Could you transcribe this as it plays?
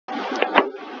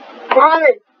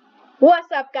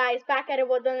What's up, guys? Back at it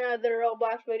with another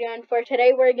Roblox video, and for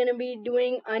today we're gonna be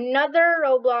doing another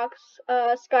Roblox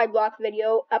Skyblock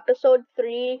video, episode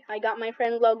 3. I got my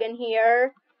friend Logan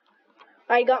here.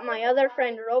 I got my other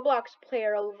friend Roblox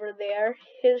player over there.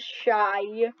 He's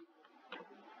shy.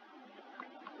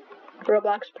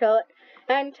 Roblox pilot.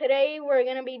 And today we're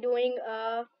gonna be doing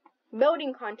a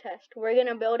building contest. We're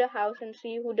gonna build a house and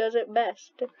see who does it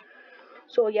best.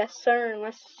 So yes, sir.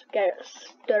 Let's get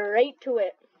straight to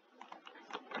it.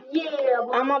 Yeah,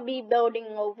 I'm gonna be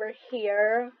building over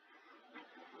here,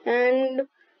 and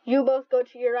you both go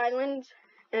to your islands,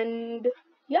 and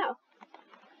yeah.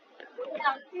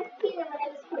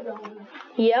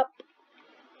 Yep.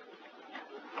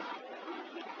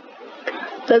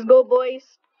 Let's go,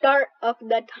 boys. Start up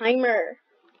the timer.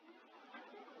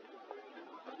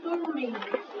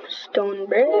 Stone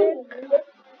brick.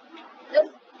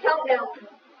 Just count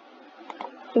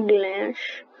down. Glass.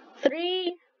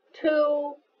 3,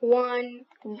 2, 1,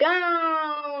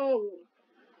 go!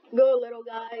 Go, little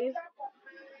guys.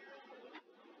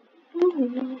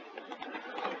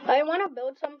 I want to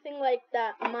build something like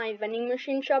that, my vending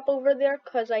machine shop over there,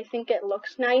 because I think it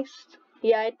looks nice.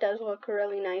 Yeah, it does look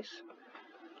really nice.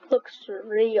 Looks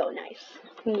real nice.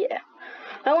 Yeah.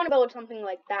 I want to build something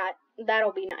like that.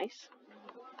 That'll be nice.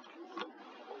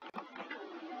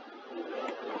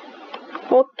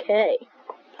 Okay.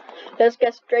 Let's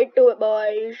get straight to it,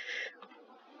 boys.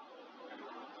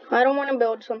 I don't want to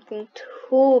build something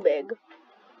too big.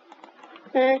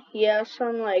 Yeah,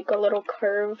 some like a little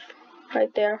curve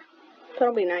right there.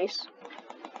 That'll be nice.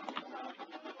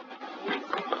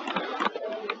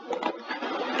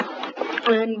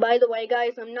 And by the way,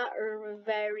 guys, I'm not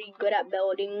very good at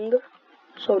building,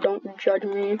 so don't judge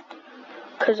me,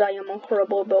 because I am a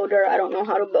horrible builder. I don't know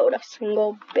how to build a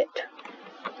single bit.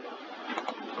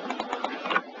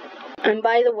 And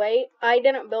by the way, I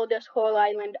didn't build this whole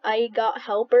island. I got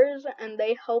helpers, and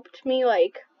they helped me.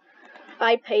 Like,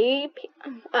 I pay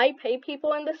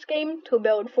people in this game to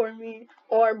build for me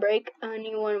or break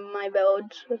any one of my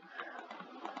builds.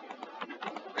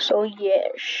 So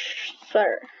yes,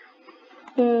 sir.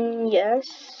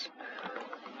 Yes.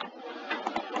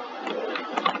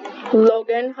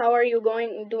 Logan, how are you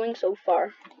doing so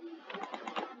far?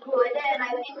 Good, and I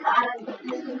think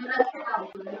this is the best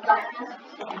house.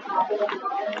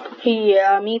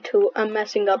 Yeah, me too. I'm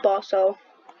messing up also.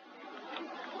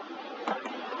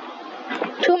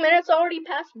 2 minutes already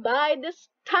passed by. This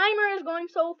timer is going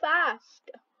so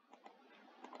fast.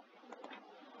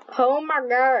 Oh my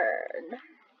god.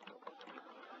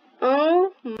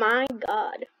 Oh my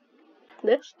god.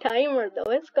 This timer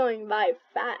though, it's going by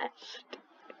fast.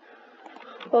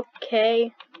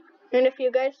 Okay. And if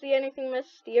you guys see anything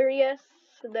mysterious,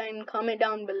 then comment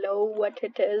down below what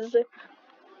it is.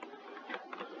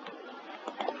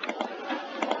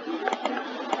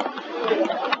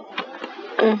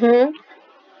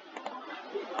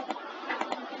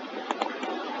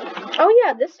 Oh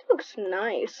yeah, this looks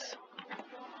nice.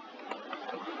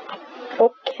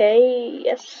 Okay,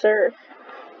 yes sir.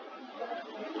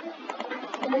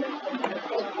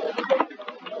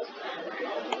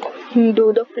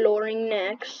 Do the flooring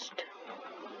next.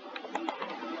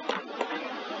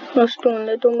 Let's do a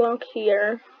little block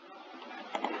here.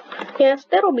 Yes,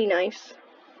 that'll be nice.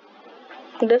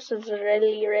 This is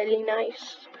really, really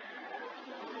nice,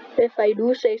 if I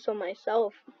do say so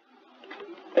myself.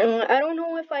 I don't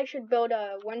know if I should build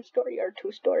a 1-story or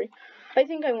 2-story. I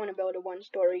think I want to build a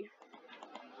 1-story.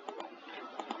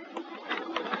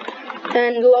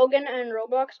 And Logan and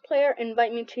Roblox player,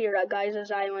 invite me to your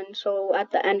guys' island, so at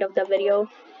the end of the video,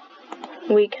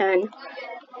 we can.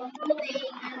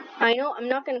 I know, I'm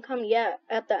not gonna come yet.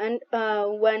 At the end,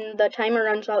 when the timer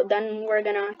runs out, then we're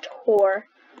gonna tour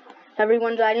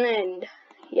everyone's island.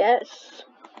 Yes.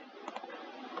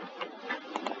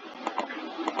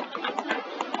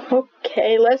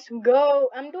 Okay, let's go.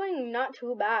 I'm doing not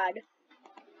too bad.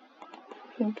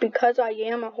 Because I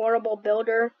am a horrible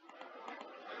builder,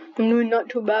 I'm doing not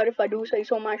too bad if I do say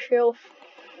so myself.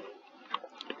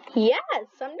 Yes,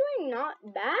 I'm doing not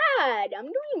bad. I'm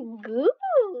doing good.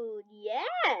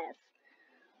 Yes.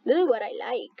 This is what I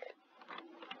like.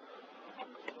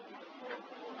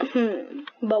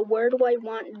 But where do I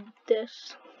want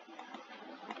this?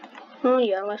 Oh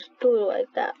yeah, let's do it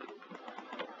like that.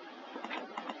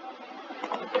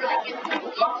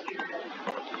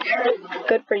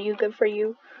 Good for you, good for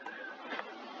you.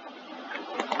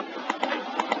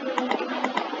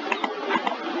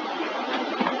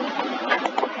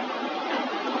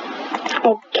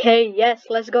 Okay, yes,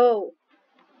 let's go.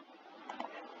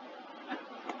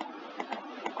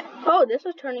 Oh, this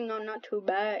is turning out not too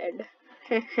bad.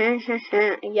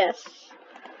 Yes.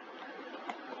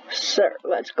 Sir,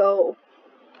 let's go.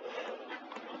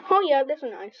 Oh yeah, this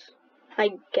is nice.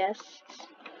 I guess.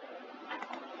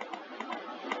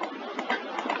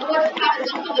 What's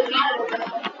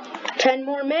the 10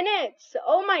 more minutes.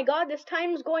 Oh my god, this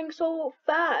time's going so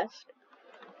fast.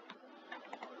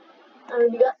 I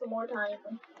mean, you got some more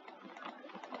time.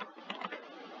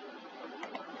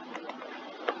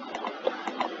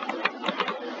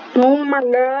 Oh my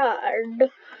god.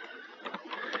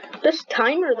 This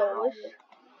timer though is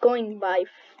going by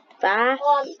fast.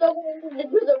 Oh, I'm still going to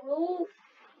do the roof.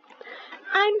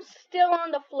 I'm still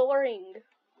on the flooring.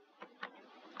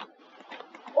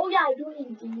 Oh yeah, I do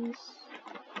need these.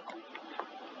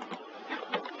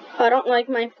 I don't like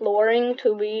my flooring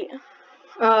to be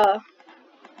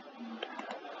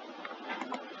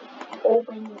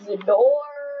Open the door.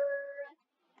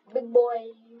 Big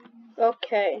boy.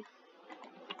 okay.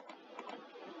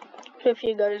 If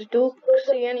you guys do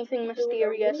see anything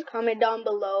mysterious, comment down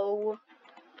below.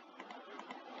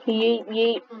 Yeet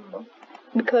yeet.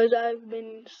 Because I've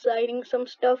been sighting some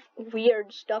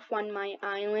weird stuff on my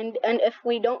island. And if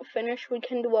we don't finish, we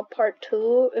can do a part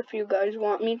 2 if you guys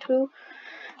want me to.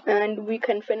 And we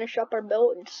can finish up our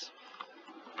builds.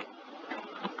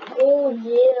 Oh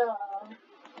yeah.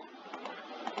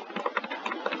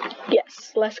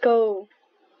 Yes, let's go.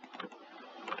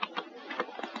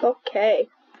 Okay.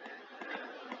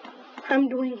 I'm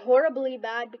doing horribly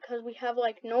bad because we have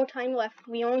like no time left.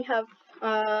 We only have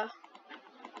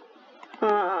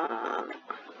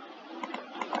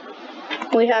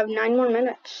we have 9 more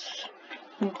minutes.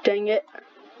 Dang it.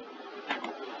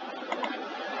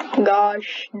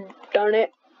 Gosh darn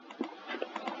it.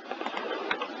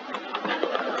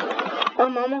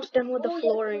 I'm almost done with the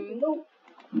flooring.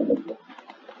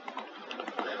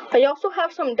 I also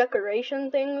have some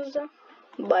decoration things,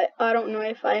 but I don't know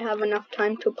if I have enough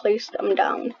time to place them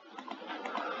down.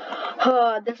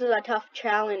 This is a tough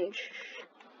challenge.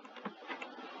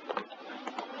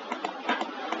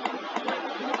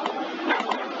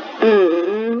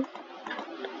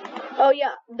 Oh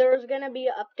yeah, there's gonna be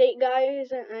an update,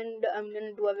 guys, and I'm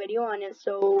gonna do a video on it,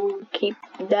 so keep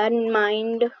that in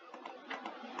mind.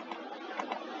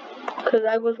 Because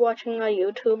I was watching a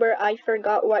YouTuber, I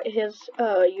forgot what his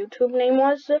YouTube name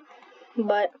was,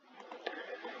 but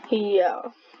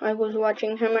yeah, I was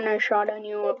watching him and I shot a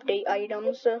new update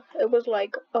items. It was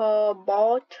like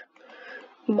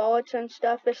bots and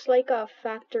stuff. It's like a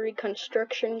factory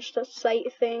construction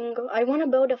site thing. I want to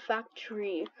build a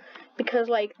factory because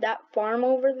like that farm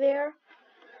over there,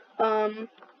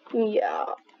 yeah,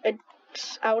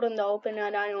 it's out in the open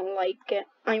and I don't like it.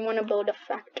 I want to build a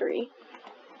factory.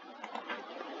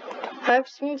 I've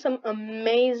seen some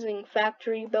amazing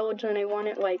factory builds and I want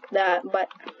it like that, but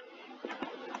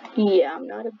yeah, I'm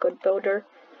not a good builder.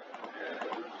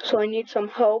 So I need some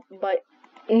help, but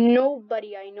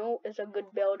nobody I know is a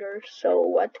good builder, so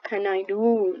what can I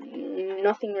do?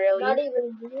 Nothing really. Not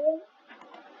even you?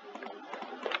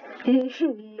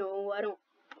 No, I don't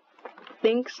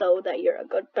think so that you're a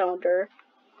good builder.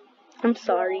 I'm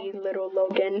sorry, little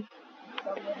Logan.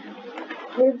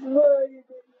 It's fine.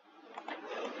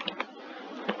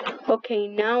 Okay,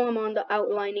 now I'm on the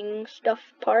outlining stuff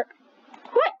part.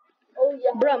 What? Oh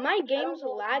yeah. Bruh, my game's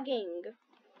lagging.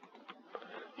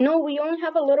 No, we only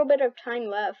have a little bit of time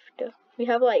left. We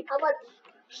have like How much?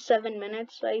 7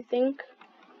 minutes, I think.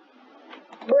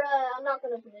 Bruh, I'm not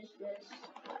gonna finish this.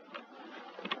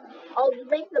 I'll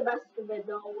make the best of it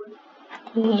though.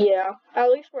 Yeah, at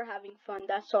least we're having fun.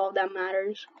 That's all that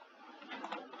matters.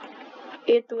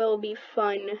 It will be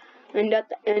fun. And at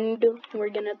the end, we're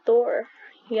gonna tour.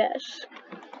 Yes,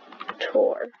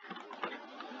 tour.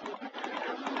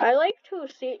 I like to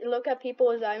look at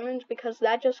people's islands because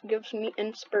that just gives me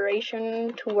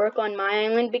inspiration to work on my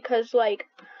island, because like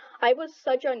I was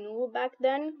such a noob back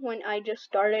then when I just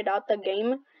started out the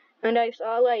game, and I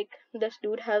saw like this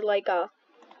dude had like a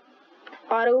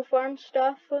auto farm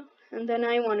stuff, and then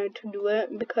I wanted to do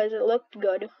it because it looked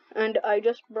good, and I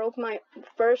just broke my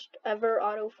first ever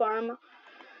auto farm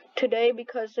today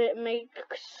because it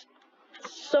makes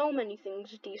so many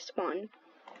things despawn,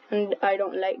 and I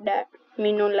don't like that.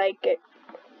 Me no like it.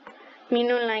 Me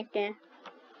no like it.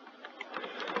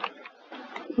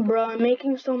 Bro, I'm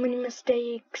making so many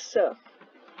mistakes.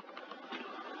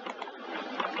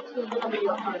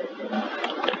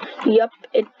 Yup,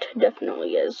 it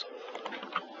definitely is.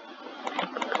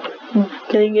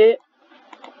 Dang it.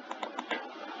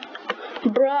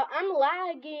 Bruh, I'm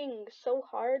lagging so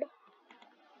hard.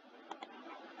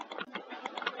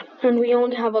 And we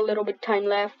only have a little bit time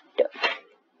left.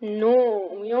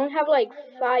 No, we only have like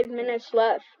 5 minutes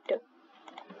left.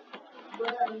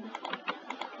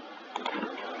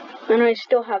 And I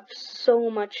still have so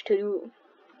much to do.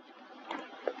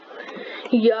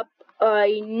 Yup,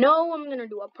 I know I'm gonna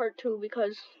do a part 2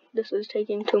 because this is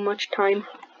taking too much time.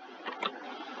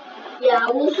 Yeah,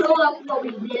 we'll show up what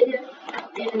we did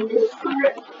in this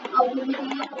part of the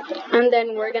video. And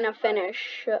then we're gonna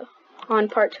finish on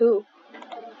part 2.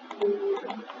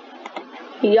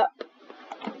 Yup.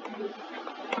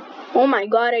 Oh my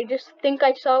god, I just think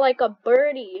I saw like a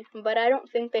birdie, but I don't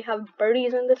think they have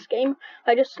birdies in this game.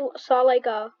 I just saw like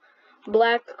a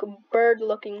black bird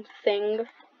looking thing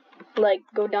like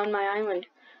go down my island.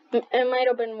 It might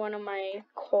have been one of my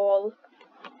call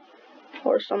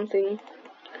or something.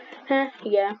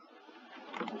 Yeah.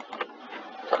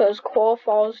 Cause coal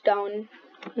falls down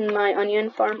in my onion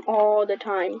farm all the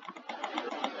time.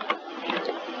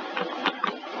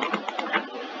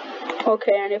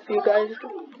 Okay, and if you guys...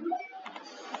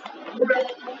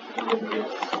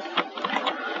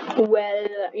 Well,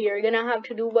 you're gonna have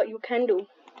to do what you can do.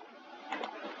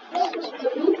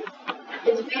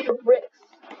 It's made of bricks.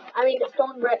 I mean, it's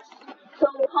stone bricks. So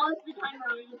pause the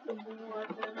timer and you can do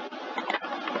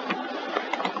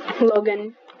more.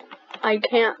 Logan, I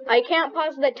can't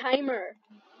pause the timer.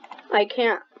 I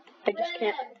just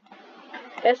can't.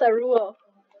 It's a rule.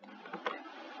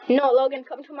 No, Logan,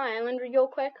 come to my island real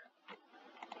quick.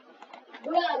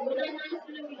 Bruh, but then that's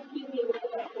gonna be keeping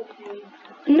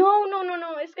No,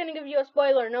 it's gonna give you a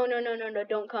spoiler. No,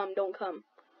 don't come.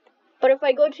 But if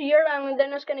I go to your island,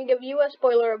 then it's gonna give you a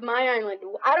spoiler of my island.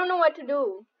 I don't know what to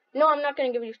do. No, I'm not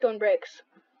gonna give you stone bricks.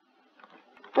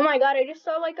 Oh my god, I just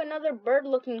saw like another bird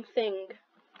looking thing.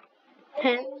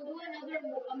 Okay, we'll do another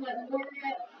more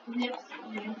next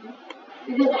time.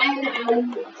 Because I'm the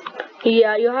island.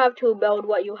 Yeah, you have to build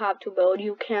what you have to build.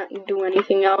 You can't do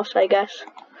anything else, I guess.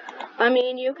 I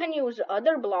mean, you can use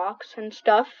other blocks and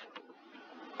stuff.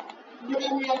 But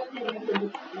then that's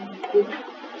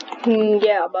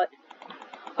Yeah, but...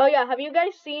 Oh yeah, have you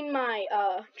guys seen my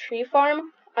tree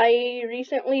farm? I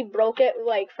recently broke it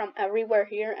like from everywhere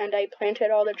here and I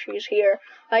planted all the trees here.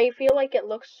 I feel like it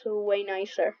looks way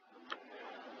nicer.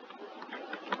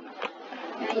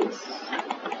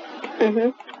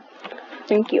 nice.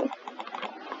 Thank you.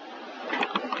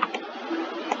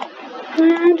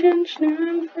 Legends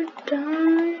never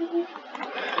die.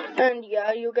 And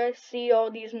yeah, you guys see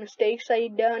all these mistakes I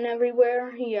done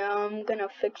everywhere? Yeah, I'm gonna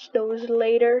fix those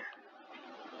later.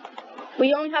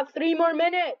 We only have 3 more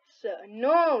minutes.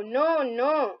 No.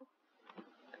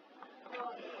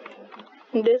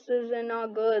 This is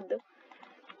not good.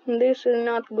 This is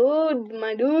not good,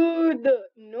 my dude.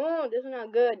 No, this is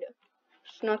not good.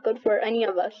 It's not good for any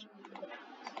of us.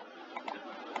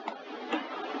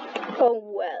 Oh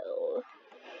well.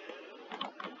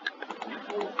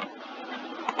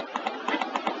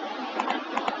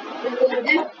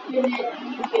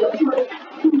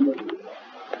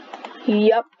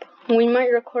 Yup. We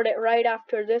might record it right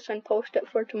after this and post it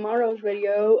for tomorrow's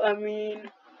video. I mean,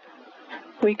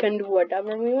 we can do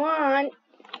whatever we want.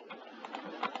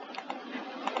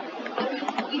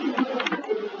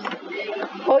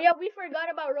 Oh yeah, we forgot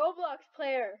about Roblox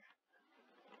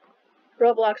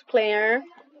player.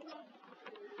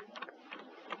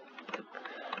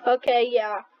 Okay,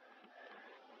 yeah.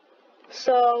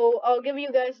 So, I'll give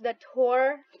you guys the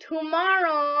tour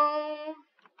tomorrow.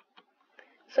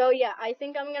 So yeah, I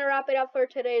think I'm gonna wrap it up for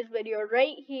today's video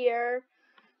right here.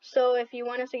 So if you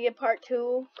want to see a part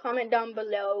 2, comment down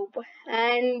below.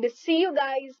 And see you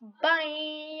guys.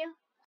 Bye.